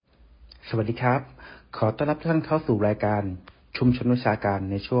สวัสดีครับขอต้อนรับทุกท่านเข้าสู่รายการชุมชนวิชาการ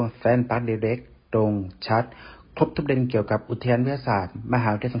ในช่วง Scipark Direct ตรงชัดครบทุกประเด็นเกี่ยวกับอุทยานวิทยาศาสตร์มหา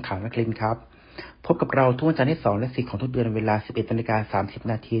วิทยาลัยสงขลานครินทร์ครับพบกับเราทุกวันจันทร์ที่2และ4ของทุกเดือนเวลา 11:30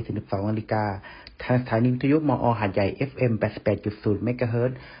 น.ถึง 12:00 น.ทางสถานีวิทยุมอ.หาดใหญ่ FM88.0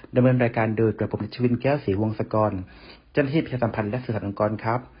 MHz ดำเนินรายการโดยกระผมชวินแก้วศรีวงศกรเจ้าหน้าที่ประชาสัมพันธ์และสื่อสารองค์กรค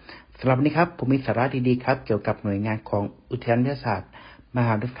รับสำหรับวันนี้ครับผมมีสาระดีๆครับเกี่ยวกับหน่วยงานของอุทยานวิทยาศาสตร์มห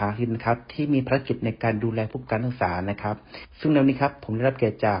าวิทยาลัยสงขลานครินทร์ครับที่มีภารกิจในการดูแลผู้การศึกษานะครับซึ่งในวันนี้ครับผมได้รับเกีย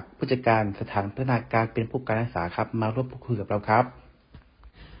รติจากผู้จัดการสถานพัฒนาการเป็นผู้การศึกษาครับมาร่วมพูดคุยกับเราครับ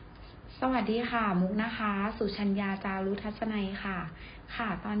สวัสดีค่ะมุกนะคะสุชัญญาจารุทัศนัยค่ะ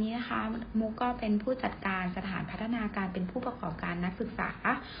ตอนนี้นะคะมุกก็เป็นผู้จัดการสถานพัฒนาการเป็นผู้ประกอบการนักศึกษา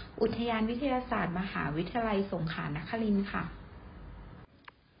อุทยานวิทยาศาสตร์มหาวิทยาลัยสงขลานครินทร์ค่ะ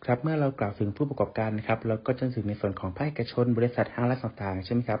ครับเมื่อเรากล่าวถึงผู้ประกอบการนะครับเราก็จะถึงในส่วนของภาคเอกชนบริษัทห้างร้านต่างๆใ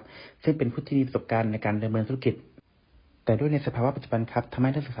ช่ไหมครับซึ่งเป็นผู้ที่มีประสบการณ์ในการดำเนินธุรกิจแต่ด้วยในสภาวะปัจจุบันครับทำให้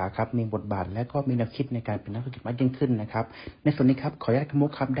นักศึกษาครับมีบทบาทและก็มีแนวคิดในการเป็นนักธุรกิจมากยิ่งขึ้นนะครับในส่วนนี้ครับขออนุญาตคุณมุ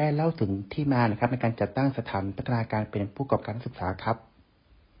กครับได้เล่าถึงที่มานะครับในการจัดตั้งสถานพัฒนาการเป็นผู้ประกอบการนักศึกษาครับ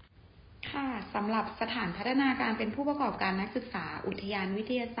ค่ะสำหรับสถานพัฒนาการเป็นผู้ประกอบการนักศึกษาอุทยานวิ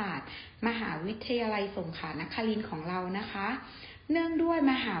ทยาศาสตร์มหาวิทยาลัยสงขลานครินทร์ของเรานะคะเนื่องด้วย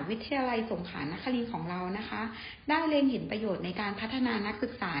มหาวิทยาลัยสงขลานครินทร์ของเรานะคะได้เล็งเห็นประโยชน์ในการพัฒนานักศึ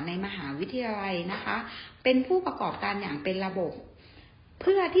กษาในมหาวิทยาลัยนะคะเป็นผู้ประกอบการอย่างเป็นระบบเ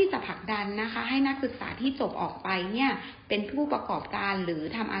พื่อที่จะผลักดันนะคะให้นักศึกษาที่จบออกไปเนี่ยเป็นผู้ประกอบการหรือ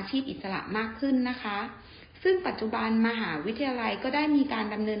ทำอาชีพอิสระมากขึ้นนะคะซึ่งปัจจุบันมหาวิทยาลัยก็ได้มีการ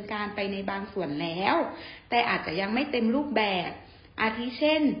ดำเนินการไปในบางส่วนแล้วแต่อาจจะยังไม่เต็มรูปแบบอาทิเ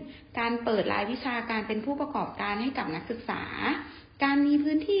ช่นการเปิดรายวิชาการเป็นผู้ประกอบการให้กับนักศึกษาการมี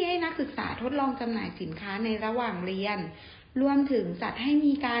พื้นที่ให้นักศึกษาทดลองจำหน่ายสินค้าในระหว่างเรียนรวมถึงจัดให้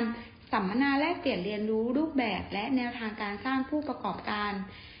มีการสัมมนาแลกเปลี่ยนเรียนรู้รูปแบบและแนวทางการสร้างผู้ประกอบการ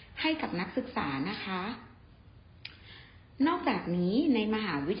ให้กับนักศึกษานะคะนอกจากนี้ในมห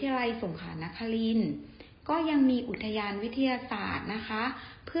าวิทยาลัยสงขลานครินทร์ก็ยังมีอุทยานวิทยาศาสตร์นะคะ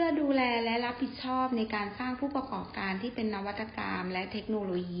เพื่อดูแลและรับผิดชอบในการสร้างผู้ประกอบการที่เป็นนวัตกรรมและเทคโนโ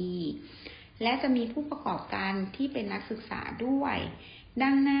ลยีและจะมีผู้ประกอบการที่เป็นนักศึกษาด้วยดั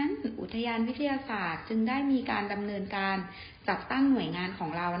งนั้นอุทยานวิทยาศาสตร์จึงได้มีการดำเนินการจัดตั้งหน่วยงานของ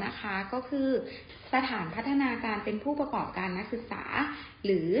เรานะคะก็คือสถานพัฒนาการเป็นผู้ประกอบการนักศึกษาห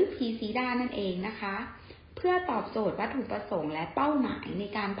รือ PSU นั่นเองนะคะเพื่อตอบโจทย์วัตถุประสงค์และเป้าหมายใน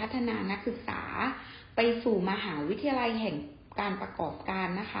การพัฒนานักศึกษาไปสู่มหาวิทยาลัยแห่งการประกอบการ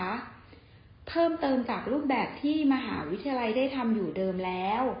นะคะเพิ่มเติมจากรูปแบบที่มหาวิทยาลัยได้ทำอยู่เดิมแล้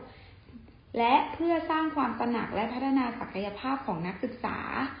วและเพื่อสร้างความตระหนักและพัฒนาศักยภาพของนักศึกษา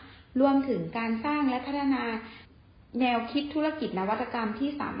รวมถึงการสร้างและพัฒนาแนวคิดธุรกิจนวัตกรรมที่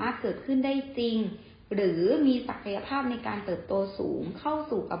สามารถเกิดขึ้นได้จริงหรือมีศักยภาพในการเติบโตสูงเข้า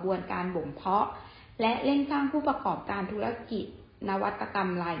สู่กระบวนการบ่มเพาะและเร่งสร้างผู้ประกอบการธุรกิจนวัตกรรม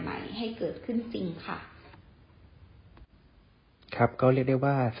รายใหม่ให้เกิดขึ้นจริงค่ะครับก็เรียกได้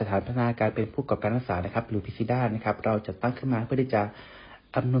ว่าสถานพัฒนาการเป็นผู้ประกอบการนักศึกษานะครับหรือ PSU นะครับเราจะตั้งขึ้นมาเพื่อที่จะ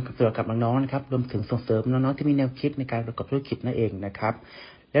อำนวยความสะดวกกับน้องๆนะครับรวมถึงส่งเสริมน้องๆที่มีแนวคิดในการประกอบธุรกิจนั่นเองนะครับ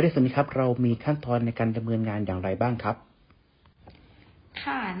และในส่วนนี้ครับเรามีขั้นตอนในการดำเนินงานอย่างไรบ้างครับ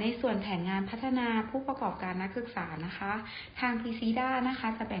ค่ะในส่วนแผนงานพัฒนาผู้ประกอบการนักศึกษานะคะทาง PSU นะคะ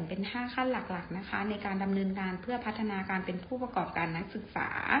จะแบ่งเป็น5ขั้นหลักๆนะคะในการดำเนินการเพื่อพัฒนาการเป็นผู้ประกอบการนักศึกษา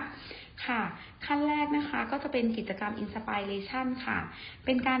ค่ะขั้นแรกนะคะก็จะเป็นกิจกรรม Inspiration ค่ะเ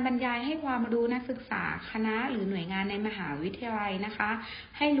ป็นการบรรยายให้ความรู้นักศึกษาคณะหรือหน่วยงานในมหาวิทยาลัยนะคะ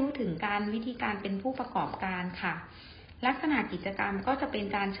ให้รู้ถึงวิธีการเป็นผู้ประกอบการค่ะลักษณะกิจกรรมก็จะเป็น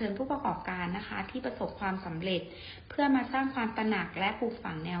การเชิญผู้ประกอบการนะคะที่ประสบความสำเร็จเพื่อมาสร้างความตระหนักและปลูก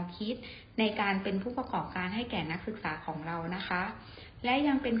ฝังแนวคิดในการเป็นผู้ประกอบการให้แก่นักศึกษาของเรานะคะและ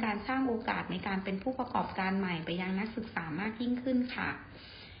ยังเป็นการสร้างโอกาสในการเป็นผู้ประกอบการใหม่ไปยังนักศึกษามากยิ่งขึ้นค่ะ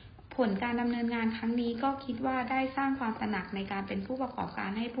ผลการดำเนินงานครั้งนี้ก็คิดว่าได้สร้างความตระหนักในการเป็นผู้ประกอบการ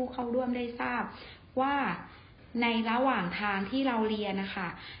ให้ผู้เข้าร่วมได้ทราบว่าในระหว่างทางที่เราเรียนนะคะ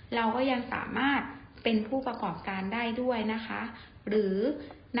เราก็ยังสามารถเป็นผู้ประกอบการได้ด้วยนะคะหรือ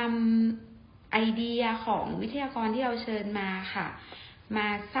นำไอเดียของวิทยากรที่เราเชิญมาค่ะมา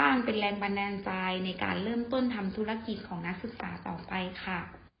สร้างเป็นแรงบันดาลใจในการเริ่มต้นทำธุรกิจของนักศึกษาต่อไปค่ะ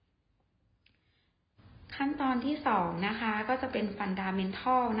ขั้นตอนที่2นะคะก็จะเป็น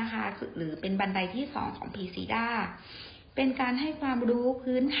Fundamental นะคะหรือเป็นบันไดที่2ของ PSU เป็นการให้ความรู้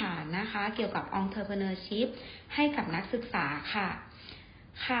พื้นฐานนะคะเกี่ยวกับ Entrepreneurship ให้กับนักศึกษาค่ะ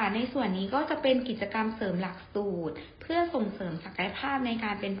ในส่วนนี้ก็จะเป็นกิจกรรมเสริมหลักสูตรเพื่อ พื่อส่งเสริมศักยภาพในก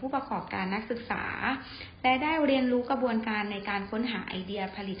ารเป็นผู้ประกอบการนักศึกษาและได้เรียนรู้กระบวนการในการค้นหาไอเดีย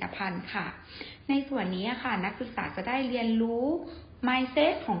ผลิตภัณฑ์ค่ะในส่วนนี้ค่ะนักศึกษาจะได้เรียนรู้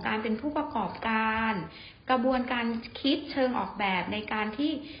mindset ของการเป็นผู้ประกอบการกระบวนการคิดเชิงออกแบบในการ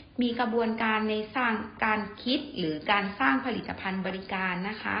ที่มีกระบวนการในสร้างการคิดหรือการสร้างผลิตภัณฑ์บริการ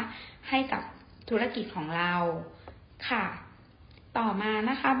นะคะให้กับธุรกิจของเราค่ะต่อมา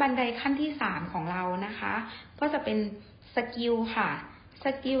นะคะบันไดขั้นที่3ของเรานะคะก็จะเป็นสกิลค่ะส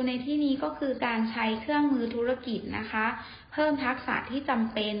กิลในที่นี้ก็คือการใช้เครื่องมือธุรกิจนะคะเพิ่มทักษะที่จ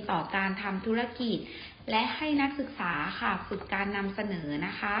ำเป็นต่อการทำธุรกิจและให้นักศึกษาค่ะฝึกการนำเสนอน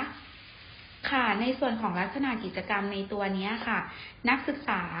ะคะค่ะในส่วนของลักษณะกิจกรรมในตัวนี้ค่ะนักศึกษ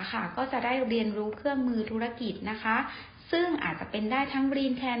าค่ะก็จะได้เรียนรู้เครื่องมือธุรกิจนะคะซึ่งอาจจะเป็นได้ทั้ง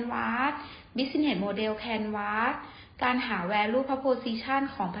Green Canvas Business Model Canvas การหา value proposition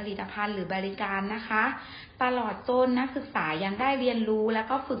ของผลิตภัณฑ์หรือบริการนะคะตลอดจนนักศึกษายังได้เรียนรู้และ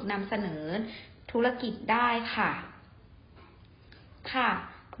ก็ฝึกนำเสนอธุรกิจได้ค่ะ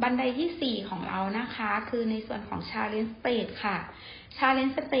บันไดที่4ของเรานะคะคือในส่วนของ Challenge Stage ค่ะ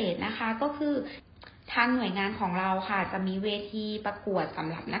Challenge Stage นะคะก็คือทางหน่วยงานของเราค่ะจะมีเวทีประกวดสำ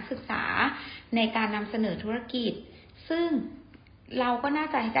หรับนักศึกษาในการนำเสนอธุรกิจซึ่งเราก็น่า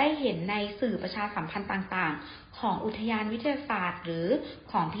จะได้เห็นในสื่อประชาสัมพันธ์ต่างๆของอุทยานวิทยาศาสตร์หรือ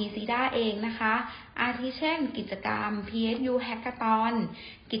ของ PCDA เองนะคะอาทิเช่นกิจกรรม PSU Hackathon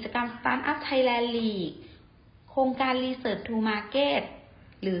กิจกรรม Startup Thailand League โครงการ Research to Market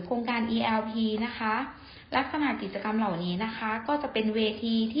หรือโครงการ ELP นะคะลักษณะกิจกรรมเหล่านี้นะคะก็จะเป็นเว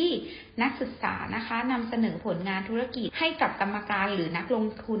ทีที่นักศึกษานะคะนำเสนอผลงานธุรกิจให้กับกรรมการหรือนักลง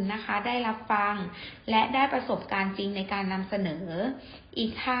ทุนนะคะได้รับฟังและได้ประสบการณ์จริงในการนำเสนออี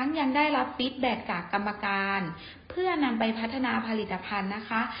กทั้งยังได้รับฟีดแบ็กจากกรรมการเพื่อนำไปพัฒนาผลิตภัณฑ์นะ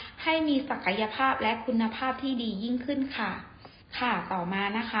คะให้มีศักยภาพและคุณภาพที่ดียิ่งขึ้นค่ะต่อมา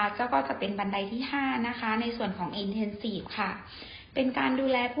นะคะก็จะเป็นบันไดที่5นะคะในส่วนของ Intensive ค่ะเป็นการดู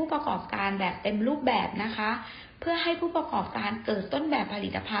แลผู้ประกอบการแบบเต็มรูปแบบนะคะเพื่อให้ผู้ประกอบการเกิดต้นแบบผลิ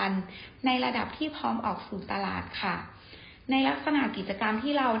ตภัณฑ์ในระดับที่พร้อมออกสู่ตลาดค่ะในลักษณะกิจกรรม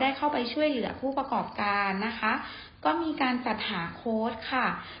ที่เราได้เข้าไปช่วยเหลือผู้ประกอบการนะคะก็มีการจัดหาโค้ชค่ะ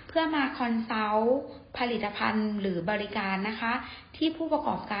เพื่อมาคอนซัลท์ผลิตภัณฑ์หรือบริการนะคะที่ผู้ประก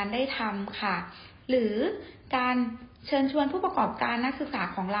อบการได้ทำค่ะหรือการเชิญชวนผู้ประกอบการนักศึกษา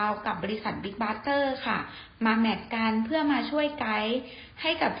ของเรากับบริษัท Big Butter ค่ะมาแมทกันเพื่อมาช่วยไกด์ใ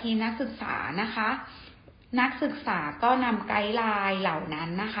ห้กับทีมนักศึกษานะคะนักศึกษาก็นำไกด์ไลน์เหล่านั้น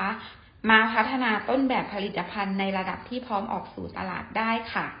นะคะมาพัฒนาต้นแบบผลิตภัณฑ์ในระดับที่พร้อมออกสู่ตลาดได้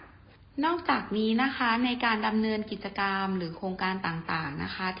ค่ะนอกจากนี้นะคะในการดำเนินกิจกรรมหรือโครงการต่างๆน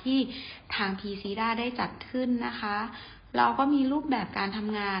ะคะที่ทาง PCDA ได้จัดขึ้นนะคะเราก็มีรูปแบบการท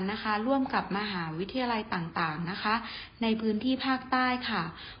ำงานนะคะร่วมกับมหาวิทยาลัยต่างๆนะคะในพื้นที่ภาคใต้ค่ะ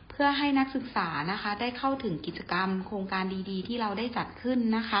เพื่อให้นักศึกษานะคะได้เข้าถึงกิจกรรมโครงการดีๆที่เราได้จัดขึ้น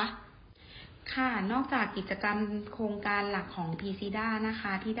นะคะนอกจากกิจกรรมโครงการหลักของ PCDA นะค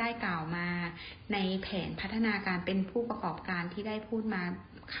ะที่ได้กล่าวมาในแผนพัฒนาการเป็นผู้ประกอบการที่ได้พูดมา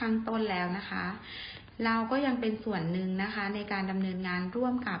ข้างต้นแล้วนะคะเราก็ยังเป็นส่วนหนึ่งนะคะในการดำเนินงานร่ว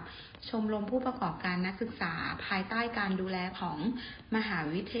มกับชมรมผู้ประกอบการนักศึกษาภายใต้การดูแลของมหา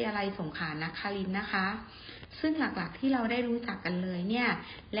วิทยาลัยสงขลานครินทร์นะคะซึ่งหลักๆที่เราได้รู้จักกันเลยเนี่ย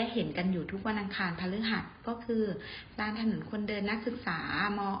และเห็นกันอยู่ทุกวันอังคารพฤหัสก็คือลานถนนคนเดินนักศึกษา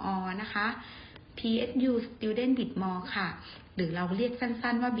มอ.นะคะ PSU Student Bit Mall ค่ะหรือเราเรียก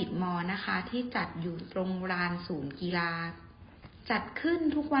สั้นๆว่า Bit Mall นะคะที่จัดอยู่ตรงลานศูนย์กีฬาจัดขึ้น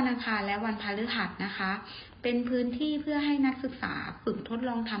ทุกวันอังคารและวันพฤหัสนะคะเป็นพื้นที่เพื่อให้นักศึกษาฝึกทด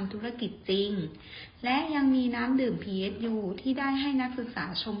ลองทำธุรกิจจริงและยังมีน้ำดื่ม PSU ที่ได้ให้นักศึกษา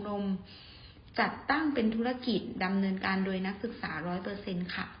ชมรมจัดตั้งเป็นธุรกิจดำเนินการโดยนักศึกษา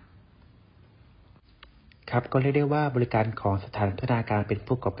 100% ค่ะครับก็เรียกได้ว่าบริการของสถานพัฒนาการเป็น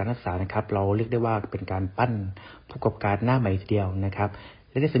ผู้ประกอบการนักศึกษานะครับเราเรียกได้ว่าเป็นการปั้นผู้ประกอบการหน้าใหม่ทีเดียวนะครับ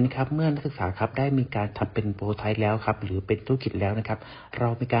และในส่วนนี้ครับเมื่อนักศึกษาครับได้มีการทำเป็นโปรโตไทป์แล้วครับหรือเป็นธุรกิจแล้วนะครับเรา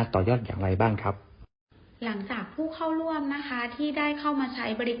มีการต่อยอดอย่างไรบ้างครับหลังจากผู้เข้าร่วมนะคะที่ได้เข้ามาใช้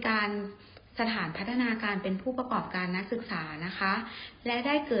บริการสถานพัฒนาการเป็นผู้ประกอบการนักศึกษานะคะและไ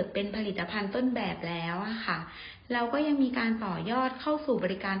ด้เกิดเป็นผลิตภัณฑ์ต้นแบบแล้วค่ะเราก็ยังมีการต่อยอดเข้าสู่บ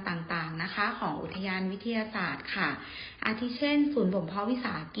ริการต่างๆนะคะของอุทยานวิทยาศาสตร์ค่ะอาทิเช่นศูนย์บ่มเพาะวิส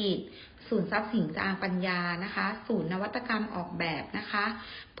าหกิจศูนย์ทรัพย์สินทางปัญญานะคะศูนย์นวัตกรรมออกแบบนะคะ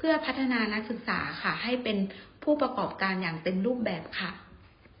เพื่อพัฒนานักศึกษาค่ะให้เป็นผู้ประกอบการอย่างเต็มรูปแบบค่ะ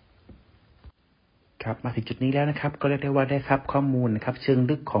ครับมาถึงจุดนี้แล้วนะครับก็เรียกได้ว่าได้ครับข้อมูลนะครับเชิง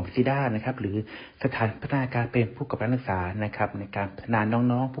ลึกของ PCDA นะครับหรือสถานพัฒนาการเป็นผู้ประกอบการนักศึกษานะครับในการพัฒนา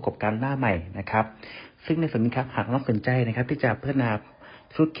น้องๆผู้ประกอบการหน้าใหม่นะครับ ซึ่งในส่วนนี้ครับหากน้องสนใจนะครับที่จะพัฒนา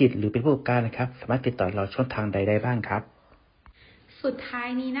ธุรกิจหรือเป็นผู้ประกอบการนะครับสามารถติดต่อเราช่องทางใดๆบ้างครับสุดท้าย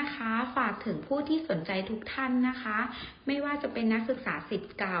นี้นะคะฝากถึงผู้ที่สนใจทุกท่านนะคะไม่ว่าจะเป็นนักศึกษาศิษ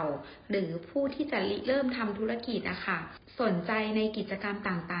ย์เก่าหรือผู้ที่จะริเริ่มทำธุรกิจนะคะสนใจในกิจกรรม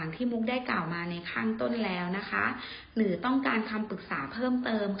ต่างๆที่มุกได้กล่าวมาในข้างต้นแล้วนะคะหรือต้องการคำปรึกษาเพิ่มเ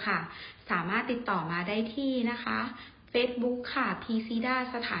ติมค่ะสามารถติดต่อมาได้ที่นะคะ Facebook ค่ะ PCDA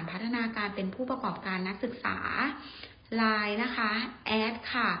สถานพัฒนาการเป็นผู้ประกอบการนักศึกษา LINE นะคะแอด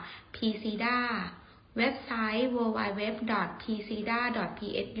ค่ะ PCDAเว็บไซต์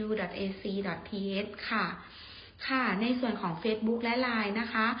www.pcda.psu.ac.th ค่ะในส่วนของ Facebook และ LINE นะ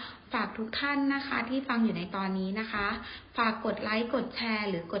คะฝากทุกท่านนะคะที่ฟังอยู่ในตอนนี้นะคะฝากกดไลค์กดแชร์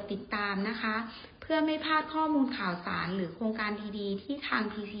หรือกดติดตามนะคะเพื่อไม่พลาดข้อมูลข่าวสารหรือโครงการดีๆที่ทาง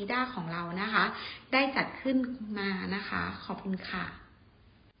PCDA ของเรานะคะได้จัดขึ้นมานะคะขอบคุณค่ะ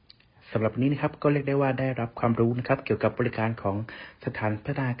สำหรับวันนี้นะครับก็เรียกได้ว่าได้รับความรู้นะครับเกี่ยวกับบริการของสถาน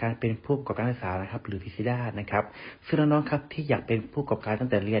พัฒนาการเป็นผู้ประกอบการศึกษานะครับหรือ PCDA นะครับซึ่งน้องๆครับที่อยากเป็นผู้ประกอบการตั้ง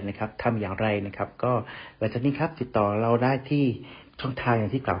แต่เรียนนะครับทำอย่างไรนะครับก็หลังจากนี้ครับติดต่อเราได้ที่ช่องทางอย่า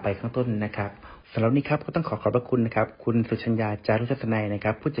งที่กล่าวไปข้างต้นนะครับสำหรับนี้ครับก็ต้องขอบพระคุณนะครับคุณสุชัญญาจารุทัศนัยนะค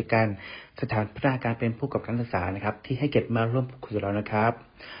รับผู้จัดการสถานพัฒนาการเป็นผู้ประกอบการศึกษานะครับที่ให้เกียรติมาร่วมพูดคุยกับเรานะครับ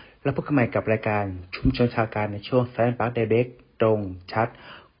แล้วพบกันใหม่กับรายการชุมชนชาการในช่วง Scipark Direct ตรงชัด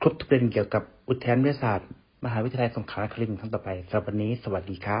ครบทุกประเด็นเกี่ยวกับอุทยานวิทยาศาสตร์มหาวิทยาลัยสงขลานครินทร์ครั้งต่อไปสำหรับวันนี้สวัส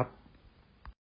ดีครับ